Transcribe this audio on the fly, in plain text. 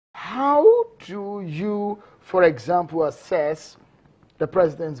how do you, for example, assess the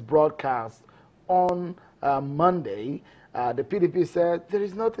president's broadcast on Monday? The PDP said there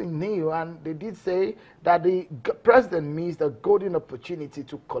is nothing new, and they did say that the president missed a golden opportunity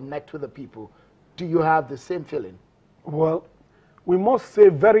to connect with the people. Do you have the same feeling? Well, we must say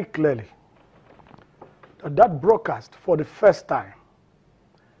very clearly that that broadcast for the first time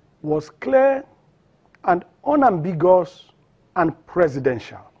was clear and unambiguous and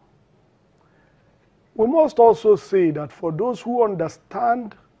presidential. We must also say that for those who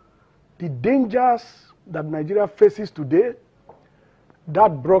understand the dangers that Nigeria faces today,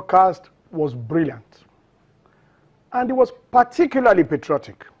 that broadcast was brilliant. And it was particularly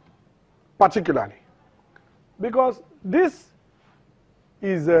patriotic, particularly, because this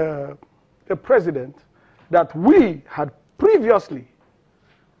is a president that we had previously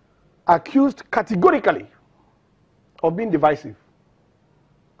accused categorically of being divisive.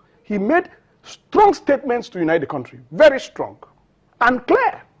 He made strong statements to unite the country, very strong and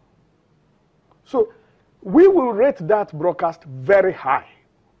clear. So we will rate that broadcast very high.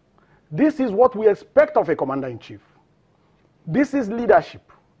 This is what we expect of a commander-in-chief. This is leadership.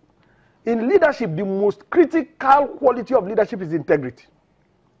 In leadership, the most critical quality of leadership is integrity.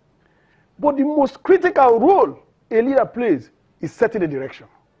 But the most critical role a leader plays is setting a direction.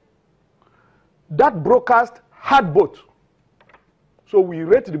 That broadcast had both. So we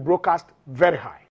rate the broadcast very high.